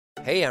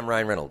Hey, I'm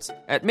Ryan Reynolds.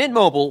 At Mint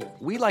Mobile,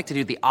 we like to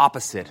do the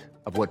opposite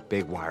of what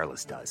Big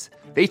Wireless does.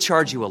 They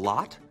charge you a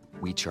lot,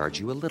 we charge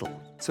you a little.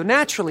 So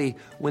naturally,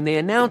 when they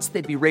announced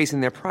they'd be raising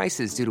their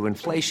prices due to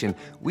inflation,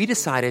 we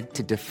decided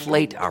to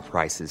deflate our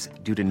prices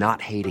due to not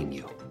hating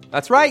you.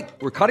 That's right.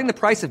 We're cutting the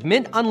price of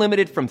Mint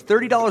Unlimited from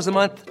 $30 a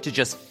month to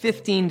just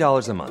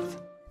 $15 a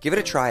month. Give it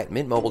a try at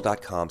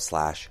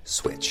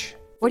mintmobile.com/switch.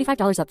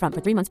 $45 up front for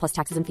 3 months plus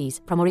taxes and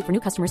fees. Promo rate for new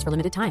customers for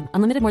limited time.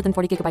 Unlimited more than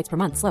 40 gigabytes per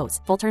month. Slows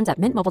full terms at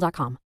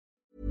mintmobile.com.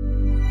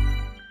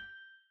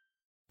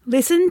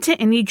 Listen to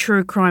any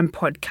true crime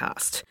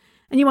podcast,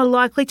 and you are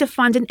likely to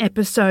find an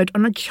episode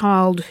on a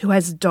child who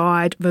has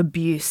died of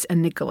abuse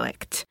and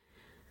neglect.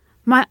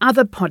 My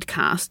other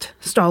podcast,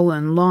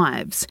 Stolen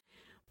Lives,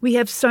 we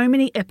have so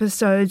many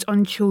episodes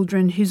on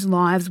children whose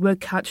lives were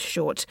cut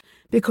short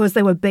because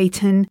they were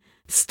beaten,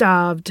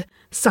 starved,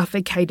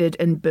 suffocated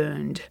and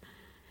burned.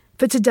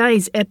 For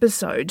today's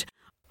episode,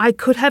 I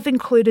could have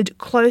included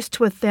close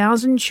to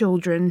 1,000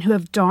 children who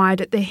have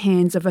died at the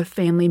hands of a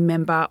family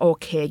member or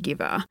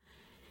caregiver.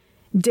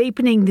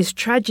 Deepening this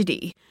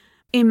tragedy,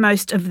 in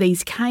most of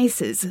these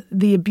cases,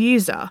 the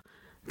abuser,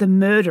 the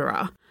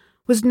murderer,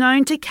 was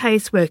known to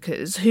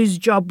caseworkers whose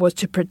job was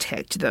to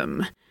protect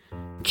them.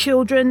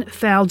 Children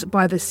failed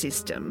by the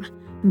system.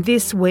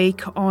 This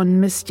week on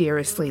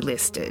Mysteriously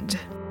Listed.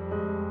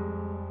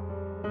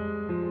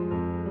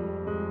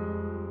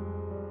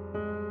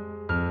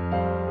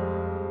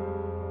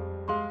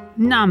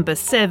 Number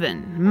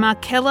 7.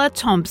 Markella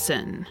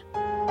Thompson.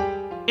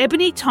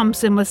 Ebony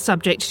Thompson was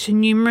subject to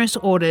numerous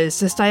orders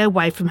to stay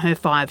away from her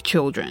 5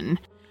 children.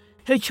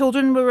 Her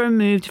children were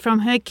removed from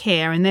her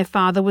care and their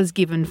father was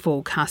given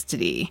full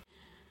custody.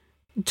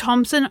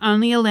 Thompson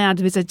only allowed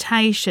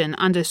visitation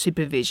under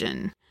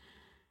supervision.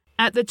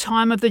 At the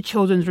time of the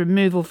children's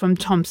removal from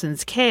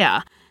Thompson's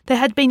care, there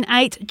had been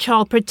 8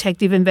 child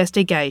protective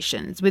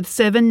investigations, with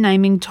 7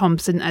 naming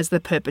Thompson as the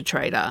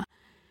perpetrator.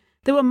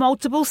 There were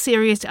multiple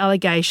serious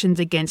allegations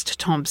against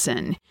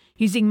Thompson,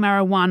 using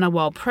marijuana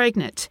while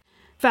pregnant,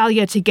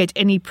 failure to get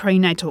any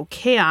prenatal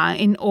care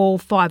in all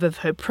 5 of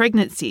her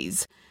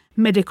pregnancies,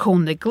 medical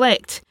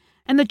neglect,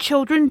 and the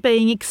children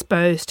being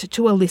exposed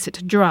to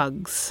illicit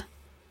drugs.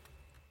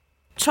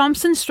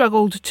 Thompson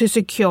struggled to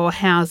secure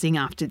housing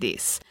after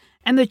this,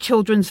 and the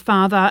children's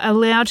father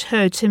allowed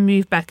her to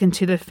move back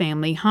into the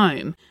family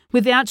home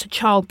without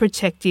Child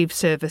Protective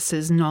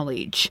Services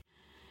knowledge.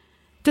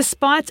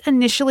 Despite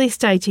initially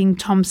stating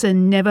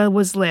Thompson never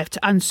was left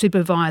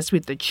unsupervised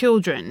with the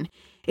children,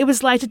 it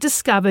was later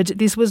discovered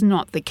this was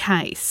not the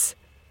case.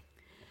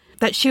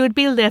 That she would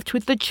be left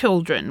with the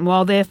children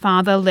while their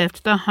father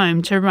left the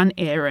home to run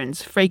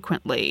errands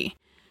frequently.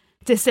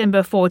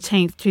 December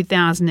 14,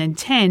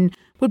 2010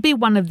 would be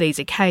one of these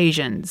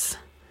occasions.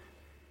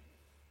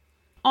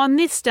 On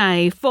this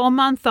day,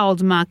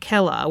 4-month-old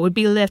Markella would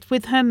be left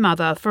with her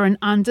mother for an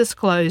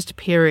undisclosed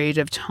period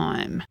of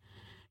time.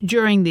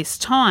 During this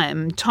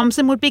time,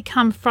 Thompson would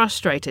become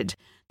frustrated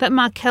that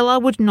Markella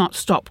would not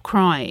stop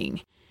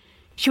crying.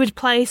 She would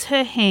place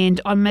her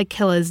hand on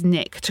Markella's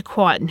neck to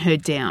quieten her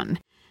down,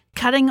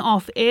 cutting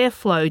off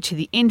airflow to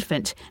the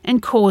infant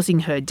and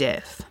causing her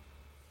death.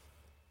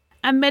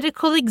 A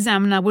medical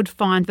examiner would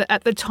find that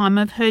at the time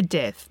of her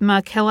death,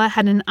 Markella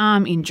had an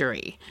arm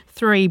injury,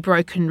 3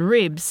 broken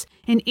ribs,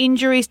 and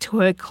injuries to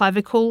her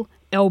clavicle,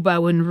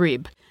 elbow and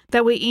rib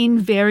that were in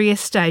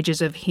various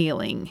stages of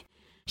healing.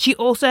 She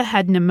also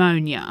had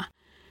pneumonia.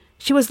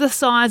 She was the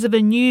size of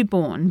a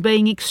newborn,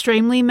 being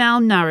extremely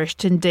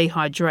malnourished and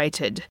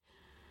dehydrated.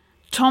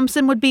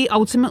 Thompson would be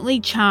ultimately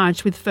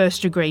charged with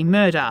first-degree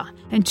murder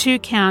and 2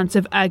 counts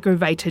of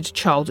aggravated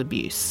child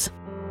abuse.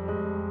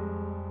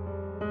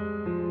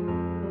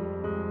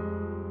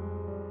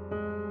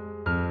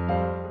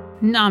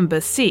 Number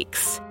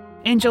 6.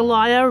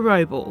 Angelia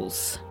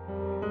Robles.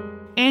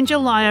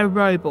 Angelia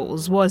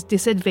Robles was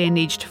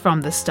disadvantaged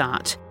from the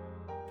start.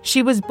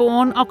 She was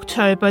born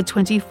October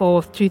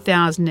 24,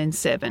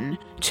 2007,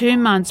 2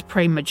 months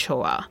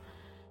premature,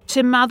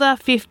 to mother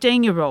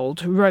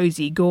 15-year-old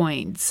Rosie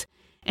Goines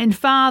and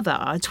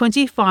father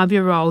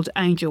 25-year-old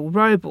Angel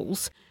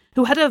Robles,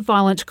 who had a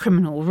violent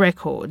criminal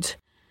record.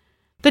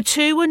 The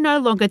two were no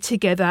longer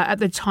together at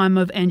the time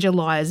of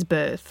Angelia's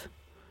birth.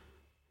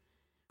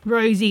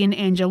 Rosie and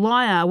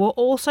Angelia were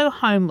also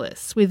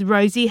homeless, with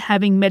Rosie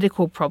having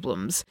medical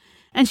problems,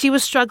 and she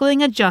was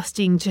struggling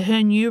adjusting to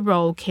her new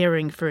role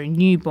caring for a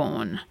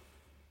newborn.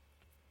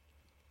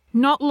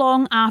 Not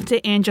long after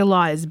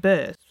Angelia's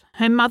birth,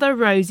 her mother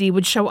Rosie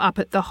would show up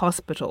at the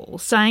hospital,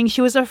 saying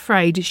she was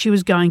afraid she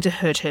was going to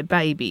hurt her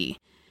baby.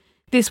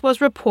 This was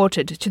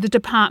reported to the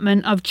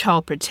Department of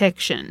Child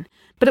Protection,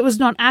 but it was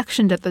not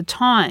actioned at the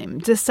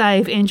time to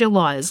save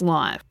Angelia's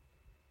life.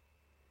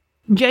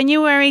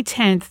 January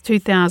 10,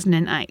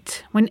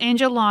 2008, when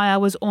Angelia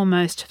was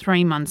almost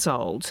 3 months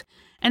old,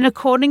 and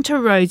according to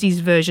Rosie's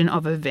version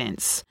of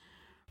events,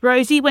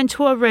 Rosie went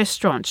to a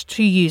restaurant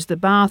to use the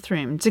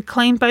bathroom to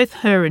clean both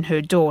her and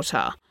her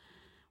daughter.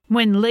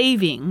 When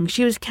leaving,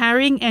 she was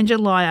carrying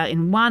Angelia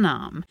in one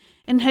arm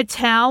and her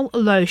towel,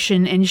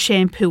 lotion and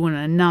shampoo in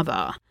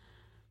another.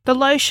 The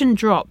lotion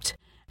dropped,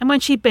 and when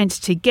she bent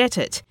to get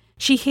it,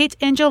 she hit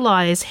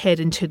Angelia's head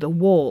into the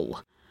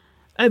wall.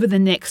 Over the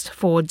next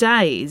 4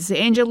 days,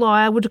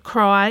 Angelia would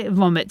cry,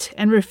 vomit,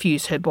 and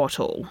refuse her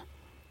bottle.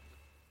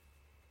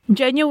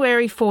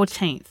 January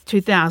 14th,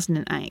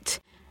 2008.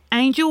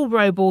 Angel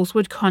Robles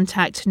would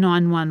contact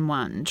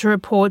 911 to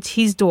report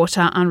his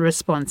daughter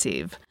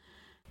unresponsive.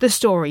 The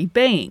story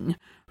being,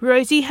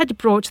 Rosie had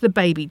brought the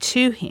baby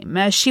to him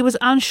as she was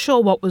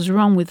unsure what was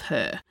wrong with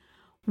her,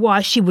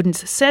 why she wouldn't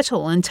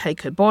settle and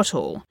take her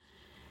bottle.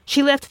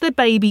 She left the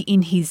baby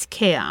in his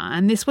care,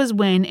 and this was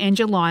when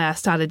Angelia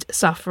started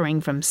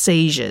suffering from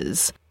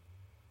seizures.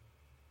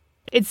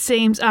 It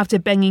seems after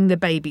banging the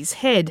baby's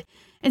head,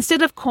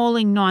 instead of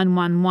calling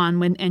 911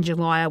 when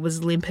Angelia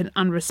was limp and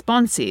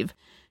unresponsive,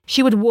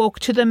 she would walk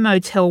to the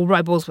motel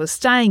Robles was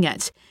staying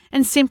at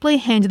and simply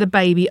hand the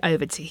baby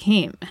over to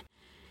him.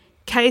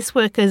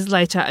 Caseworkers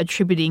later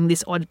attributing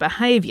this odd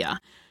behaviour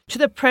to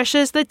the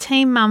pressures the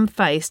teen mum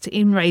faced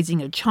in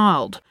raising a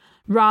child,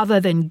 rather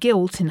than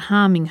guilt in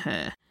harming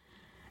her.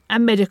 A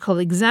medical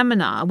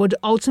examiner would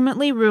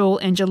ultimately rule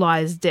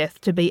Angelia's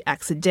death to be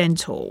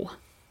accidental.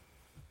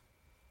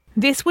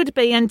 This would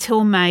be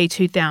until May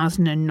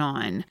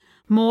 2009,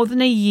 more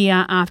than a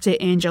year after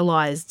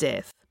Angelia's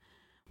death,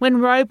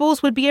 when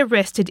Robles would be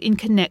arrested in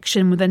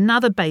connection with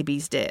another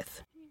baby's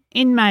death.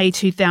 In May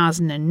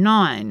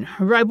 2009,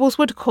 Robles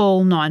would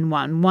call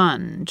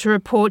 911 to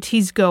report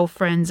his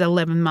girlfriend's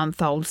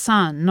 11-month-old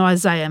son,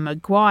 Isaiah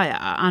Maguire,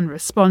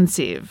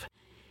 unresponsive.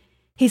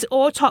 His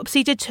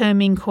autopsy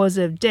determined cause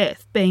of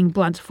death being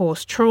blunt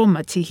force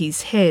trauma to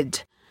his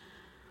head.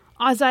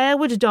 Isaiah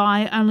would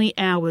die only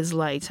hours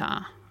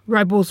later.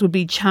 Robles would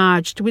be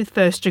charged with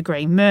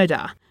first-degree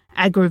murder,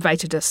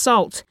 aggravated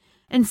assault,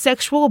 and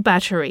sexual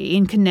battery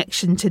in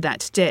connection to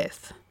that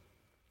death.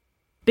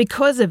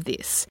 Because of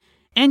this,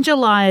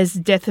 Angelia's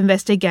death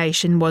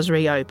investigation was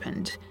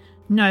reopened.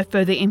 No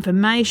further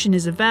information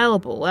is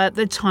available at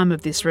the time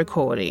of this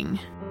recording.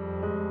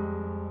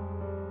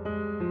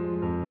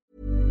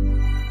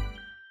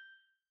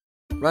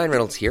 Ryan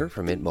Reynolds here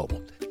from Mint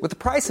Mobile. With the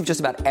price of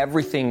just about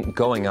everything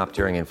going up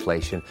during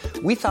inflation,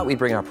 we thought we'd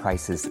bring our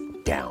prices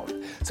down.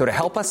 So to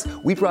help us,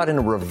 we brought in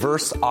a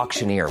reverse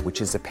auctioneer, which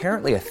is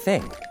apparently a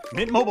thing.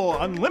 Mint Mobile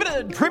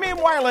Unlimited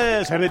Premium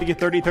Wireless. How to get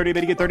 30, 30,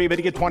 bit to get 30, bit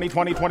to get 20,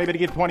 20, 20, bit to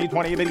get 20,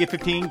 20, bit to get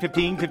 15,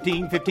 15,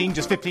 15, 15,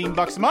 just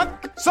 $15 a month?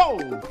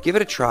 Sold! Give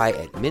it a try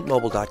at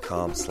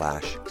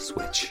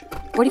mintmobile.com/switch.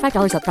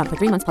 $45 up front for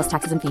 3 months plus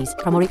taxes and fees.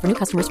 Promo rate for new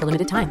customers for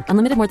limited time.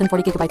 Unlimited more than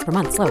 40 gigabytes per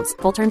month. Slows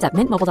full terms at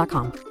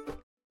mintmobile.com.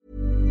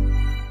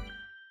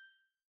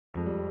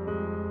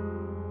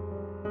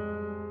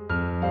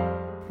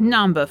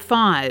 Number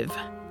 5.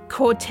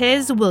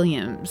 Cortez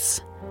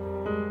Williams.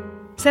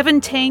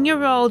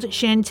 17-year-old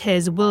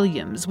Shantez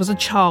Williams was a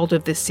child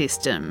of the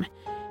system.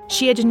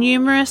 She had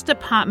numerous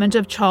Department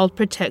of Child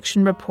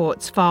Protection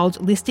reports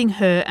filed listing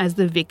her as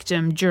the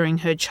victim during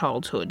her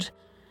childhood.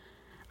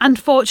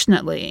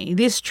 Unfortunately,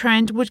 this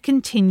trend would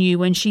continue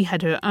when she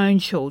had her own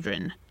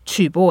children,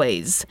 2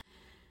 boys.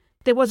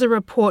 There was a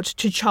report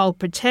to Child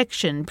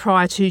Protection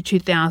prior to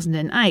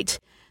 2008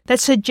 that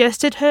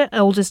suggested her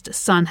eldest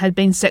son had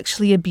been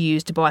sexually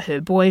abused by her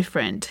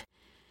boyfriend.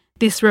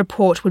 This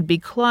report would be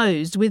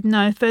closed with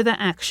no further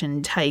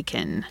action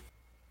taken.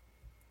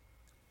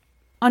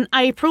 On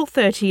April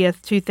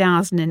 30th,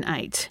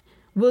 2008,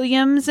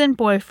 Williams and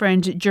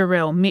boyfriend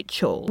Jarrell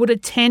Mitchell would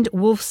attend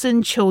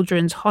Wolfson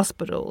Children's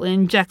Hospital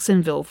in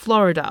Jacksonville,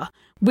 Florida,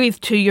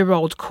 with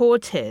 2-year-old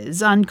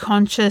Cortez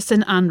unconscious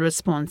and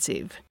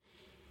unresponsive.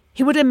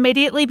 He would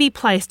immediately be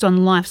placed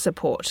on life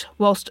support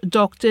whilst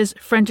doctors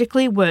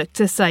frantically worked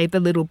to save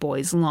the little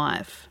boy's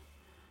life.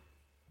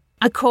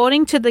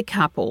 According to the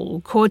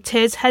couple,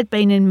 Cortez had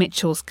been in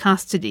Mitchell's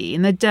custody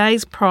in the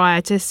days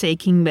prior to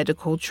seeking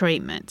medical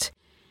treatment.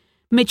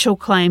 Mitchell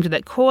claimed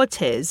that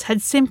Cortez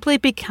had simply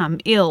become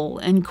ill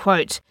and,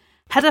 quote,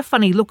 had a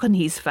funny look on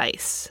his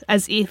face,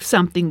 as if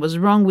something was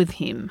wrong with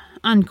him,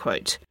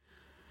 unquote.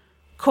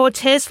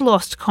 Cortez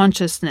lost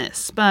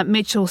consciousness, but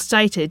Mitchell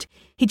stated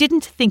he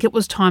didn't think it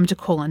was time to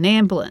call an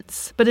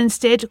ambulance, but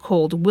instead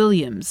called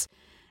Williams,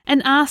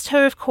 and asked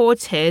her if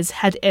Cortez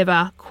had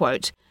ever,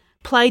 quote,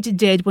 played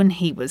dead when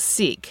he was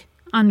sick,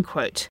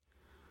 unquote.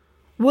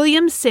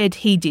 Williams said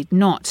he did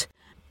not,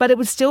 but it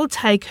would still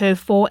take her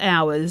 4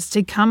 hours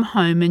to come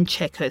home and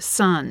check her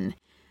son,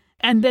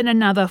 and then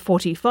another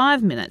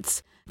 45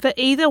 minutes for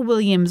either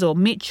Williams or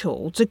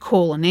Mitchell to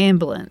call an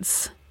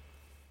ambulance.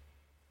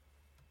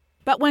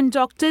 But when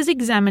doctors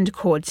examined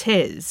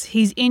Cortez,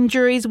 his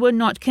injuries were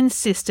not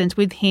consistent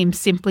with him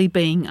simply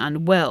being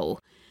unwell,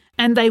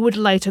 and they would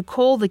later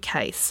call the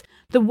case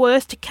the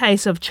worst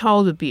case of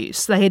child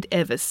abuse they had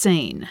ever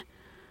seen.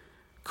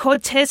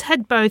 Cortez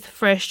had both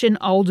fresh and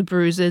old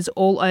bruises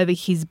all over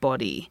his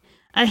body,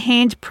 a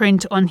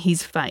handprint on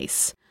his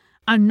face,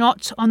 a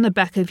knot on the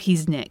back of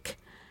his neck,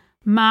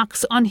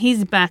 marks on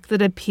his back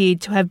that appeared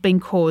to have been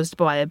caused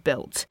by a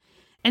belt,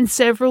 and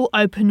several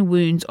open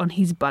wounds on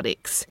his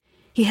buttocks.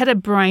 He had a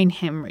brain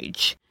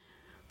hemorrhage.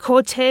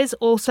 Cortez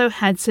also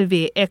had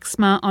severe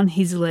eczema on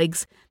his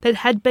legs that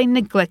had been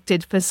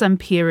neglected for some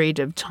period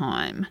of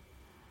time.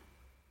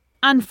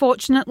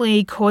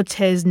 Unfortunately,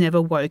 Cortez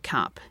never woke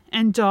up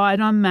and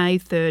died on May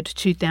 3,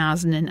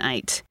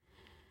 2008.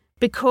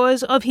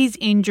 Because of his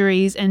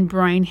injuries and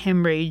brain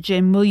hemorrhage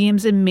and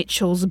Williams and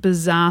Mitchell's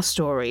bizarre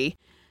story,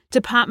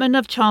 Department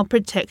of Child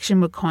Protection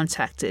were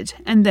contacted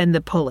and then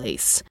the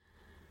police.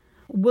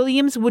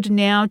 Williams would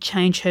now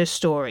change her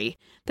story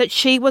that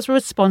she was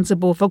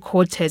responsible for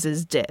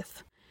Cortez's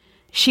death.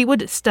 She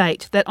would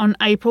state that on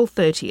April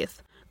 30th,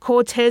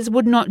 Cortez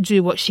would not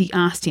do what she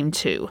asked him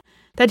to,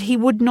 that he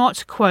would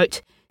not,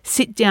 quote,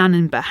 sit down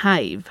and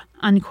behave,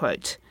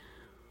 unquote.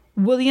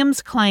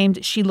 Williams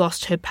claimed she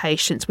lost her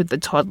patience with the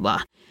toddler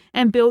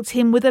and built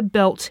him with a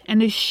belt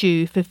and a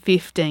shoe for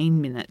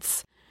 15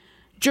 minutes.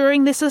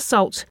 During this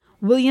assault,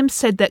 Williams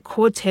said that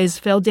Cortez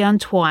fell down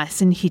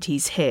twice and hit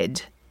his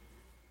head.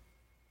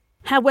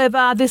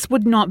 However, this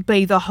would not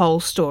be the whole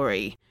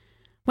story.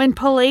 When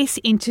police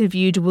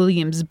interviewed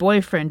Williams'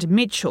 boyfriend,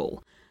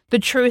 Mitchell, the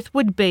truth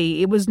would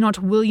be it was not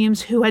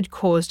Williams who had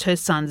caused her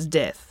son's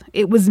death.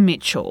 It was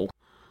Mitchell.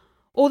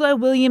 Although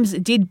Williams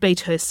did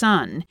beat her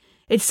son,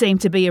 it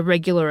seemed to be a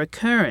regular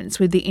occurrence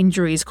with the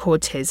injuries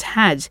Cortez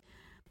had,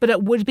 but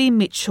it would be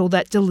Mitchell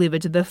that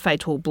delivered the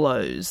fatal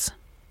blows.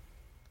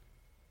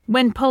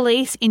 When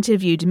police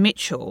interviewed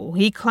Mitchell,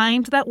 he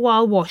claimed that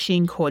while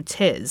washing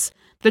Cortez,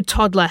 the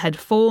toddler had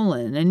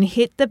fallen and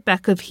hit the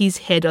back of his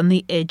head on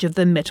the edge of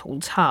the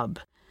metal tub.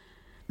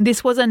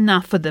 This was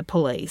enough for the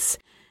police,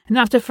 and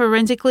after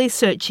forensically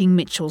searching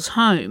Mitchell's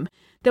home,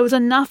 there was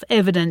enough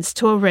evidence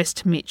to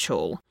arrest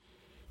Mitchell.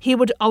 He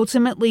would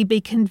ultimately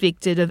be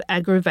convicted of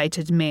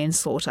aggravated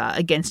manslaughter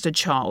against a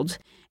child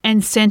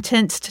and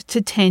sentenced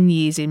to 10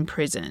 years in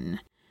prison.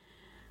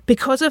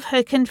 Because of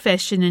her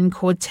confession and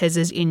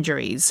Cortez's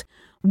injuries,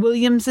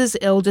 Williams's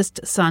eldest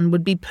son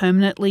would be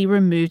permanently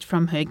removed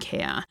from her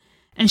care,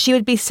 and she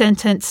would be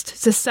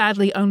sentenced to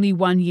sadly only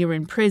 1 year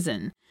in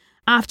prison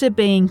after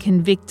being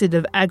convicted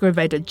of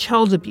aggravated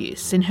child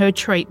abuse in her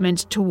treatment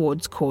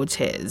towards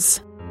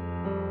Cortez.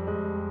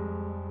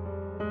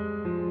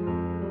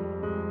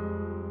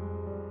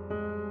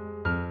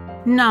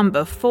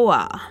 Number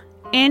 4.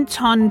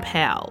 Anton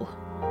Powell.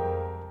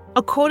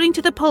 According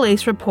to the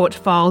police report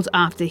filed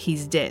after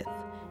his death,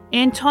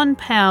 Anton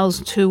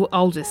Powell's 2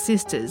 older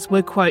sisters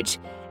were, quote,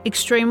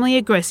 extremely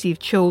aggressive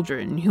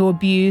children who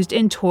abused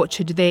and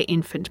tortured their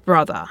infant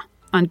brother,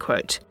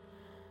 unquote.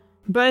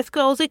 Both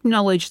girls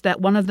acknowledged that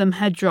one of them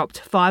had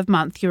dropped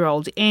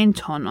 5-month-old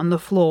Anton on the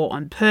floor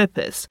on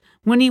purpose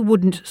when he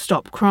wouldn't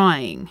stop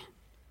crying.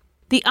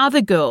 The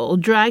other girl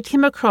dragged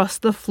him across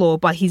the floor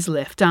by his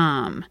left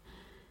arm.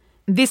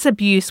 This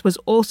abuse was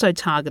also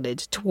targeted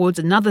towards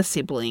another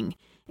sibling,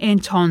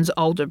 Anton's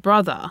older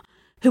brother,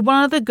 who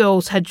one of the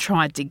girls had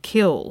tried to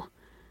kill.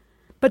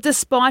 But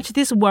despite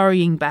this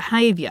worrying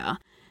behaviour,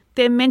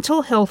 their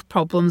mental health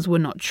problems were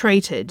not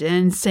treated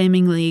and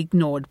seemingly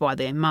ignored by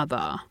their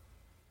mother.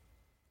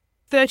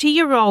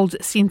 30-year-old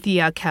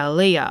Cynthia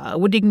Kalia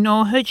would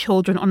ignore her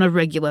children on a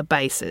regular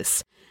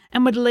basis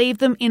and would leave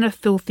them in a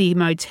filthy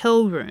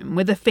motel room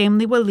where the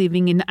family were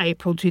living in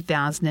April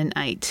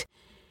 2008.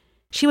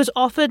 She was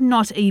often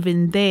not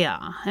even there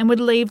and would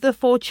leave the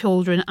 4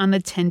 children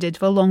unattended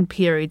for long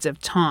periods of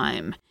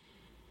time.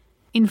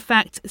 In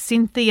fact,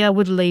 Cynthia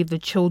would leave the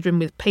children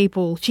with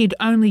people she'd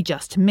only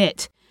just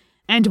met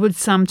and would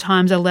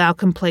sometimes allow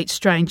complete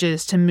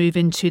strangers to move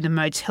into the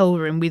motel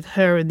room with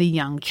her and the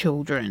young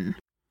children.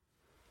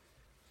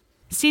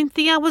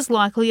 Cynthia was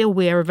likely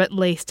aware of at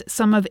least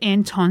some of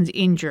Anton's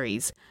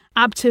injuries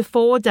up to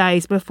 4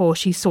 days before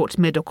she sought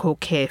medical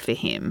care for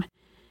him.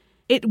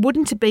 It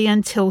wouldn't be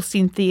until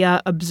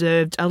Cynthia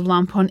observed a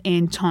lump on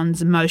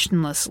Anton's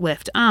motionless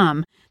left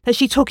arm that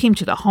she took him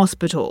to the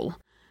hospital.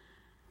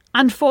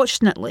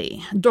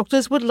 Unfortunately,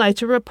 doctors would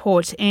later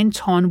report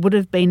Anton would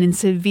have been in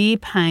severe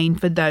pain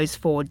for those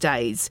 4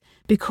 days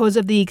because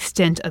of the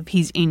extent of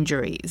his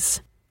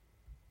injuries.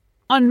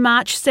 On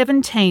March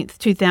 17,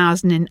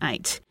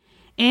 2008,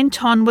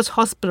 Anton was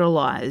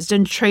hospitalised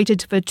and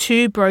treated for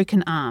 2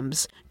 broken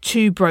arms,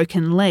 2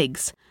 broken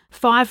legs,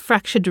 5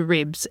 fractured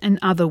ribs and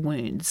other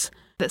wounds,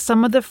 that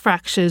some of the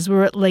fractures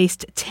were at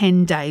least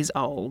 10 days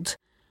old.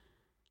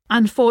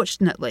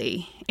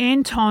 Unfortunately,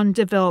 Anton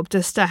developed a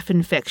staph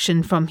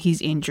infection from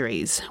his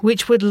injuries,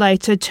 which would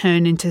later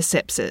turn into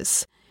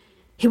sepsis.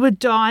 He would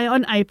die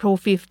on April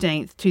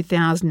 15,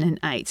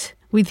 2008,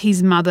 with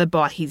his mother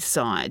by his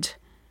side.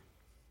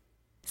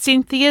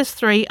 Cynthia's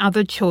 3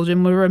 other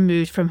children were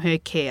removed from her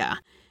care,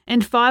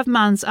 and 5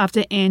 months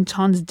after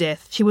Anton's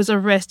death, she was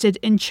arrested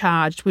and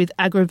charged with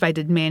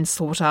aggravated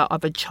manslaughter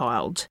of a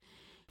child.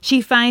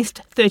 She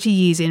faced 30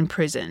 years in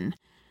prison,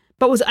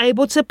 but was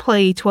able to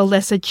plead to a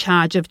lesser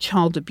charge of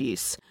child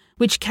abuse,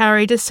 which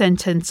carried a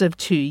sentence of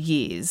 2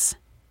 years.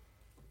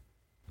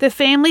 The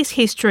family's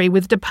history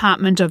with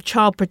Department of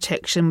Child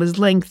Protection was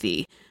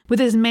lengthy,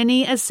 with as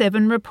many as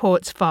 7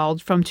 reports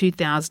filed from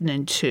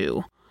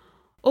 2002.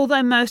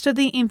 Although most of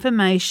the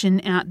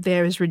information out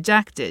there is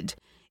redacted,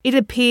 It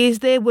appears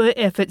there were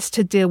efforts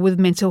to deal with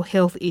mental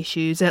health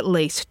issues at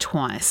least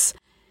twice.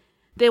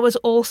 There was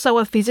also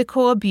a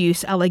physical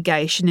abuse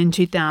allegation in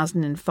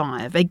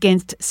 2005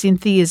 against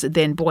Cynthia's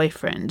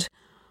then-boyfriend.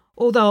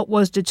 Although it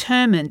was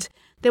determined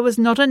there was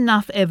not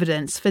enough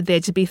evidence for there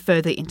to be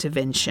further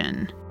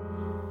intervention.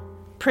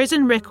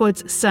 Prison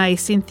records say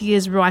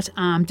Cynthia's right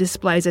arm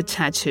displays a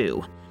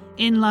tattoo,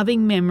 in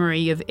loving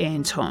memory of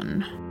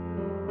Anton.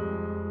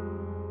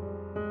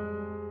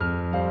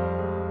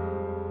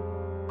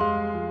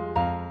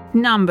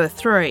 Number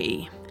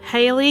 3.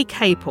 Hayley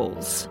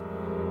Caples.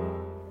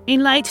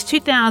 In late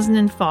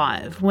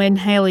 2005, when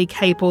Hayley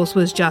Caples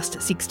was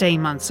just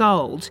 16 months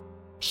old,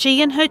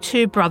 she and her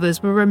 2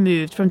 brothers were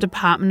removed from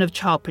Department of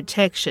Child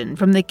Protection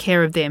from the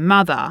care of their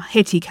mother,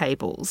 Hetty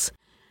Caples,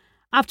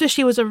 after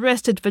she was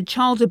arrested for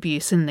child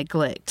abuse and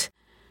neglect.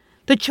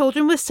 The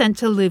children were sent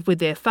to live with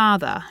their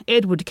father,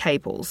 Edward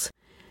Caples.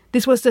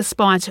 This was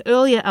despite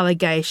earlier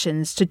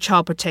allegations to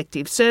Child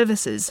Protective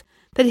Services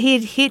that he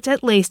had hit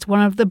at least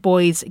one of the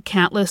boys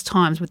countless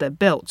times with a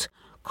belt,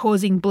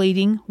 causing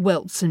bleeding,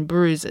 welts and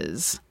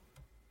bruises.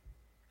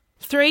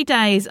 3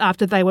 days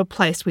after they were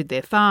placed with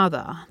their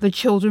father, the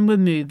children were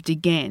moved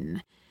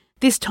again,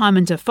 this time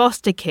into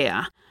foster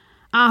care,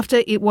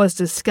 after it was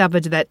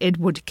discovered that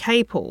Edward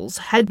Caples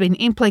had been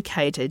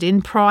implicated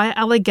in prior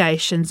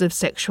allegations of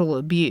sexual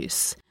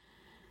abuse.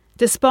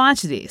 Despite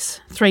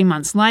this, 3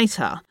 months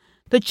later,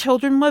 the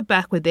children were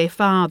back with their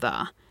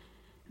father.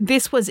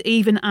 This was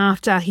even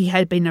after he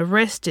had been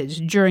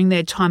arrested during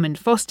their time in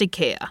foster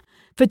care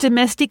for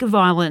domestic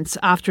violence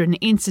after an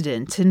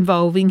incident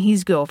involving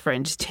his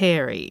girlfriend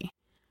Terry.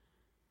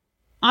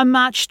 On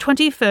March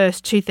 21,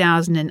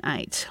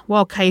 2008,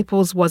 while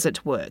Caples was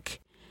at work,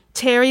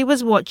 Terry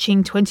was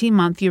watching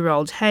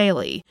 20-month-old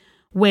Hayley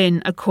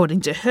when, according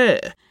to her,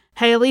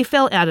 Hayley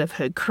fell out of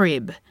her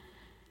crib.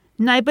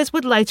 Neighbours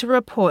would later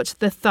report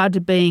the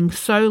thud being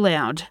so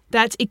loud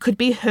that it could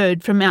be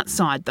heard from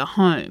outside the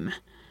home.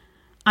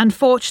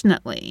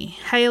 Unfortunately,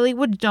 Hayley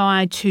would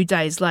die 2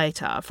 days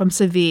later from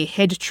severe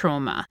head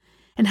trauma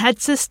and had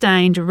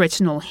sustained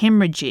retinal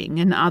hemorrhaging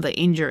and other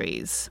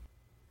injuries.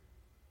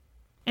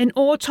 An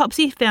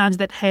autopsy found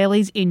that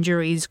Hayley's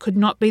injuries could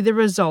not be the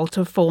result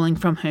of falling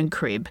from her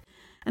crib,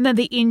 and that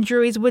the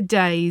injuries were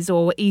days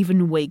or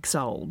even weeks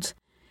old.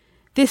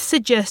 This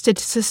suggested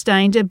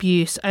sustained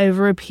abuse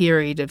over a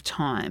period of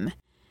time.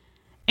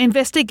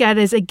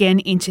 Investigators again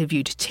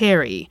interviewed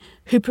Terry,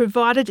 who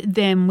provided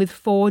them with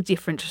 4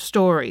 different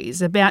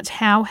stories about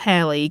how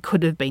Hayley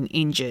could have been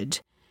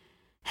injured.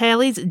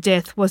 Hayley's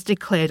death was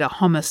declared a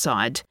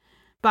homicide,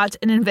 but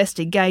an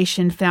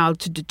investigation failed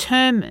to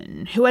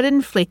determine who had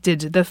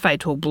inflicted the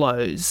fatal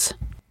blows.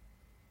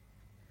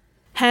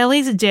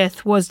 Hayley's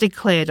death was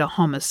declared a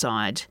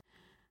homicide,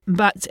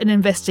 but an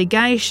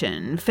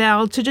investigation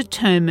failed to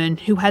determine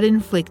who had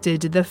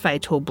inflicted the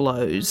fatal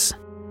blows.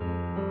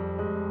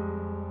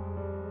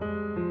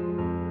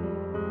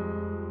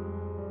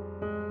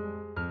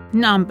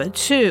 Number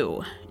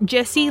 2.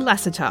 Jessie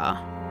Lassiter.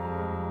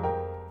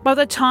 By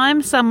the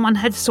time someone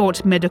had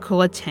sought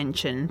medical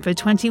attention for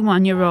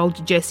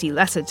 21-year-old Jessie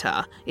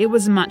Lassiter, it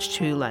was much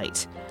too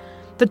late.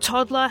 The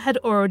toddler had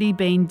already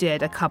been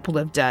dead a couple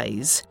of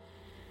days.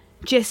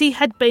 Jessie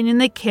had been in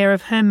the care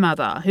of her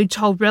mother, who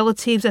told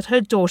relatives that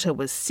her daughter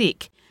was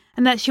sick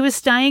and that she was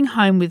staying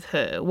home with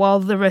her while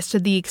the rest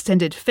of the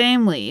extended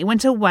family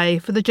went away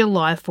for the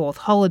July 4th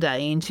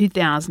holiday in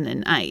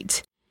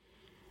 2008.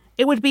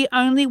 It would be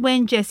only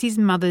when Jessie's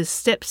mother's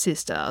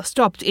stepsister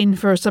stopped in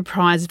for a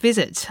surprise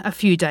visit a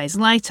few days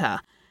later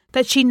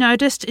that she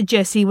noticed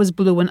Jessie was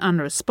blue and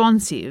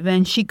unresponsive,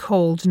 and she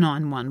called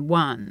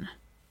 911.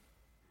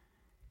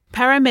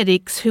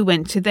 Paramedics who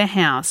went to the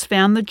house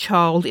found the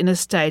child in a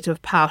state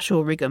of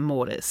partial rigor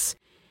mortis.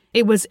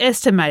 It was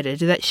estimated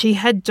that she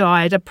had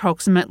died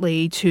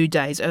approximately 2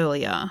 days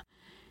earlier.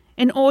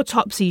 An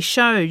autopsy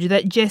showed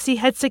that Jessie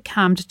had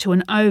succumbed to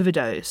an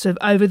overdose of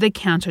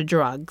over-the-counter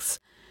drugs.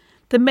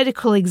 The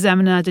medical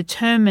examiner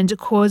determined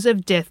cause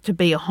of death to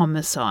be a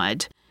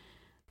homicide.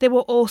 There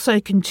were also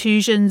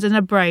contusions and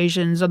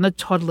abrasions on the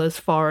toddler's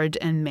forehead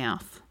and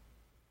mouth.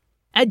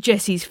 At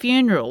Jessie's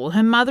funeral,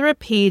 her mother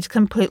appeared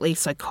completely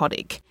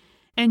psychotic,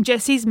 and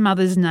Jessie's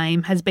mother's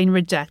name has been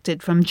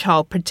redacted from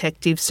Child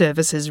Protective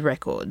Services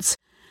records.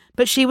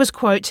 But she was,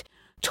 quote,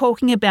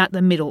 talking about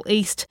the Middle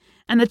East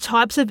and the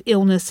types of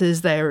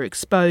illnesses they are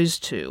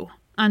exposed to,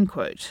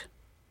 unquote.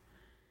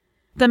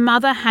 The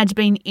mother had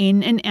been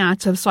in and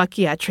out of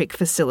psychiatric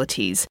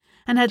facilities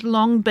and had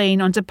long been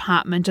on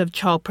Department of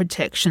Child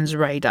Protection's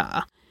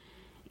radar.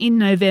 In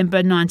November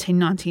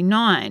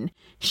 1999,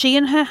 she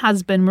and her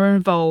husband were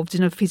involved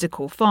in a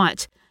physical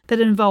fight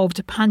that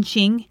involved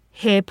punching,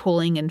 hair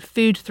pulling and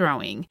food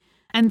throwing,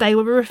 and they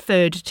were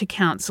referred to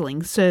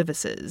counselling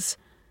services.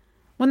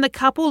 When the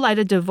couple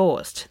later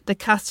divorced, the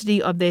custody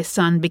of their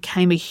son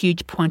became a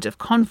huge point of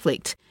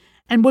conflict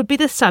and would be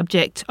the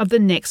subject of the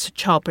next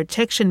child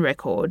protection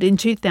record in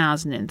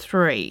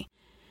 2003.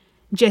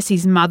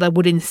 Jessie's mother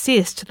would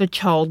insist the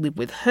child live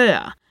with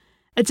her,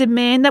 a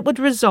demand that would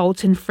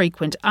result in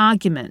frequent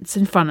arguments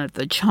in front of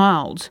the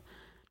child.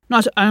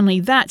 Not only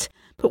that,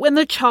 but when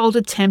the child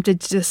attempted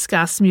to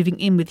discuss moving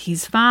in with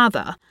his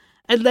father,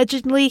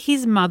 allegedly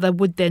his mother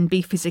would then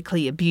be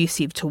physically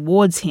abusive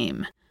towards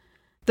him.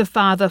 The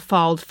father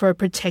filed for a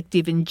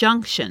protective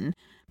injunction,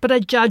 but a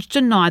judge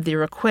denied the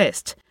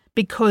request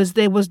because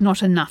there was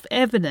not enough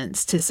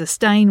evidence to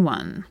sustain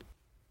one.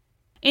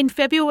 In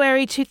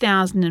February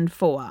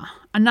 2004,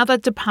 another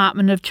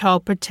Department of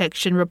Child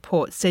Protection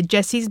report said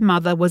Jessie's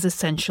mother was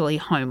essentially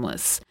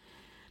homeless.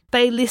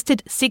 They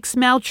listed 6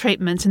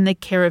 maltreatments in the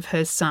care of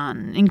her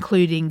son,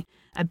 including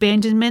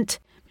abandonment,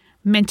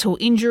 mental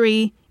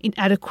injury,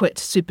 inadequate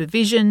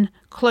supervision,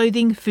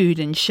 clothing, food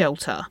and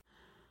shelter.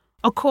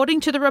 According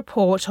to the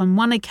report, on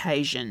one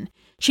occasion,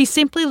 she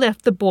simply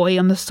left the boy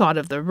on the side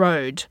of the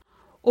road,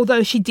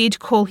 although she did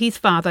call his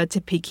father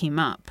to pick him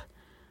up.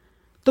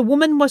 The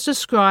woman was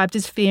described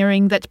as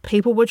fearing that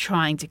people were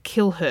trying to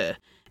kill her,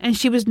 and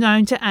she was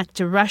known to act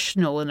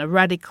irrational and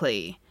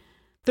erratically.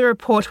 The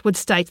report would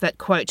state that,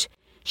 quote,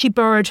 she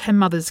borrowed her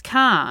mother's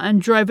car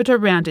and drove it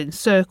around in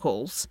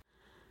circles.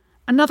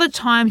 Another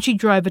time she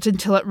drove it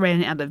until it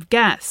ran out of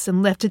gas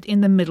and left it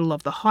in the middle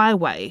of the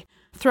highway,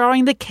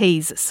 throwing the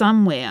keys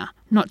somewhere,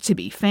 not to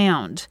be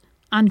found,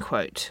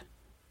 unquote.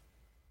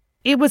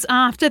 It was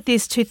after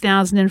this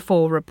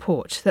 2004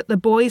 report that the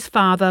boy's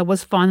father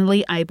was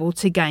finally able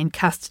to gain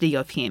custody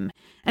of him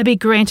and be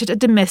granted a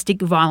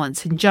domestic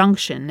violence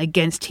injunction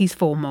against his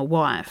former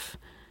wife.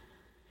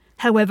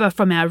 However,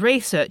 from our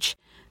research,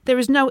 there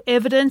is no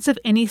evidence of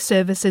any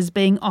services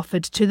being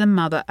offered to the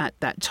mother at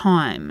that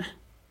time.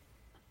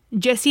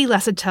 Jessie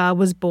Lassiter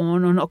was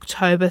born on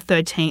October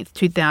 13,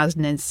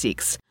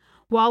 2006,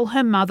 while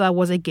her mother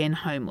was again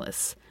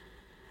homeless.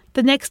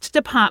 The next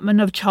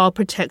Department of Child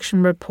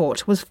Protection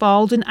report was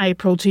filed in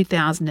April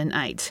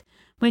 2008,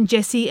 when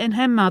Jessie and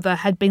her mother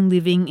had been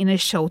living in a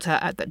shelter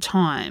at the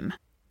time.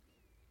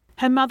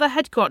 Her mother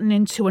had gotten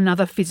into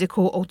another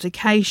physical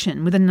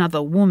altercation with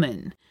another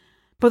woman.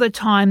 By the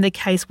time the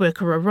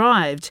caseworker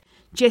arrived,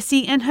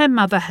 Jessie and her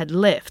mother had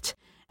left,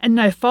 and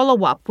no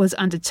follow-up was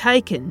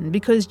undertaken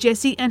because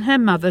Jessie and her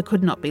mother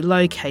could not be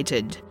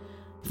located.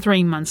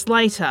 3 months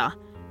later,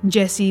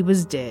 Jessie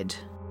was dead.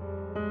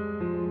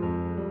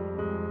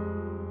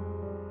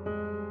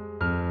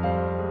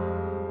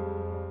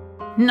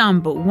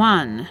 Number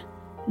 1.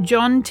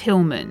 John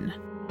Tillman.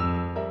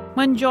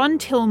 When John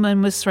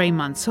Tillman was 3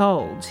 months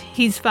old,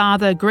 his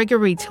father,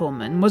 Gregory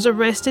Tillman, was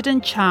arrested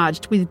and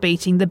charged with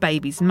beating the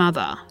baby's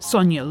mother,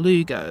 Sonia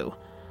Lugo.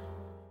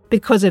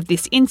 Because of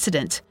this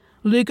incident,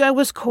 Lugo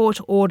was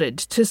court-ordered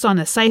to sign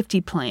a safety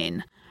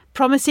plan,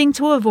 promising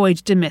to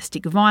avoid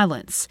domestic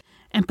violence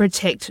and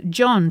protect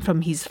John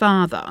from his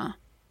father.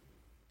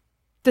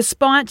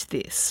 Despite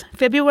this,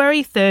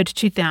 February 3,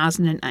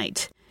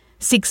 2008,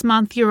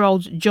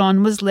 6-month-old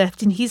John was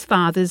left in his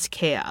father's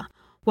care,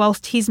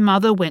 whilst his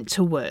mother went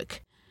to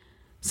work.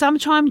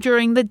 Sometime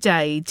during the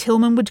day,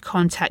 Tillman would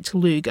contact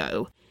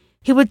Lugo.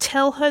 He would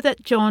tell her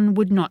that John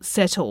would not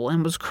settle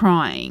and was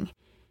crying.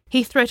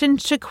 He threatened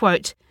to,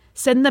 quote,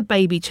 send the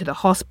baby to the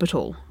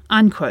hospital,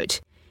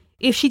 unquote,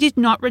 if she did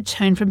not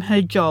return from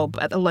her job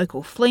at the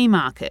local flea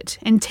market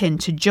and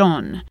tend to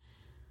John.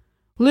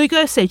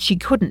 Lugo said she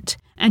couldn't,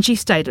 and she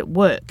stayed at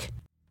work.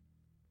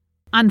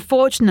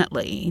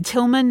 Unfortunately,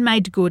 Tillman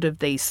made good of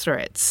these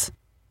threats.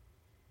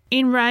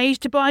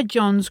 Enraged by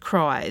John's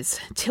cries,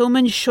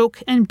 Tillman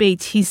shook and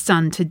beat his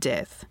son to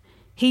death.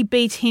 He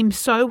beat him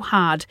so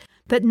hard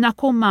that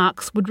knuckle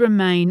marks would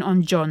remain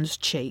on John's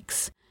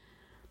cheeks.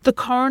 The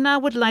coroner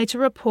would later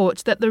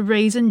report that the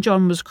reason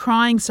John was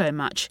crying so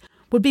much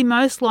would be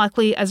most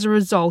likely as a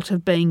result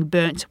of being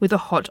burnt with a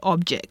hot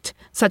object,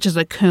 such as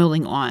a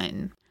curling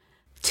iron.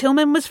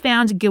 Tillman was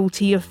found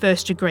guilty of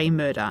first-degree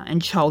murder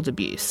and child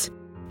abuse.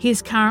 He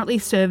is currently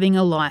serving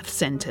a life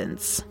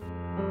sentence.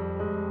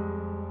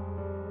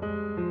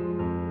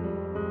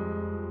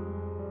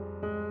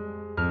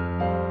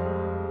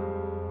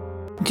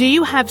 Do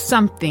you have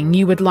something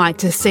you would like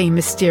to see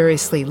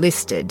mysteriously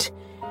listed?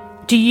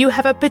 Do you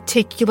have a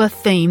particular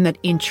theme that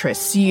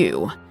interests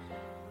you?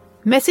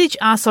 Message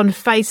us on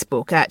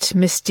Facebook at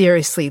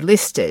Mysteriously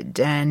Listed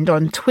and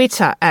on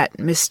Twitter at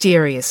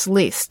Mysterious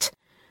List.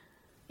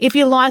 If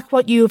you like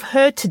what you have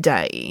heard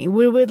today,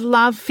 we would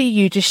love for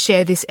you to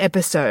share this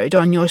episode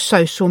on your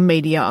social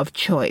media of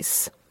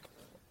choice.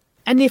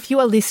 And if you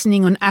are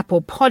listening on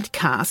Apple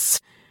Podcasts,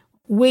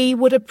 we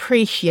would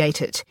appreciate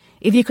it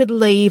if you could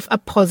leave a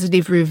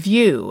positive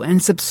review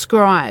and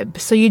subscribe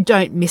so you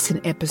don't miss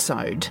an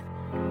episode.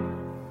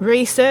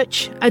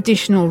 Research,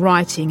 additional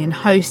writing and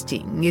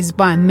hosting is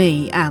by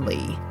me,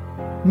 Ali.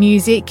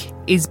 Music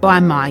is by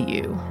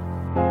Mayu.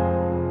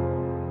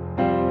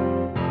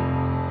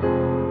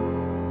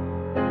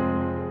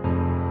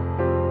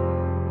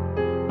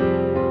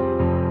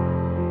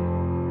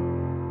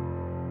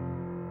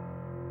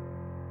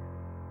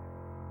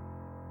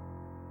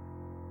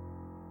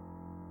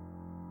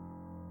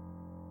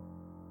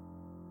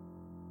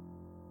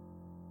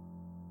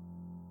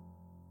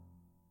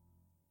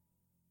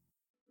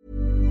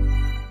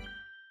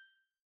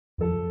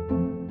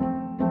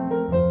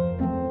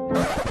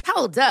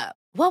 Hold up.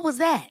 What was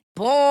that?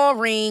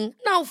 Boring.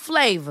 No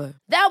flavor.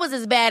 That was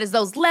as bad as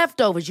those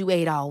leftovers you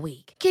ate all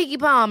week. Keke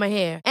Palmer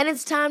here, and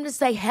it's time to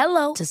say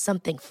hello to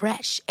something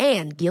fresh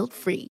and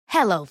guilt-free.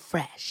 Hello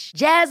Fresh.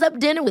 Jazz up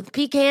dinner with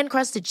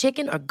pecan-crusted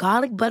chicken or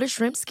garlic butter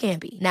shrimp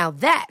scampi. Now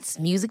that's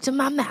music to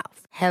my mouth.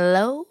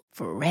 Hello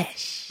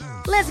Fresh.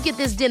 Let's get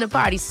this dinner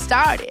party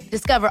started.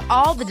 Discover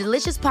all the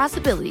delicious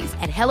possibilities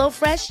at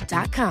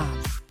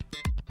HelloFresh.com.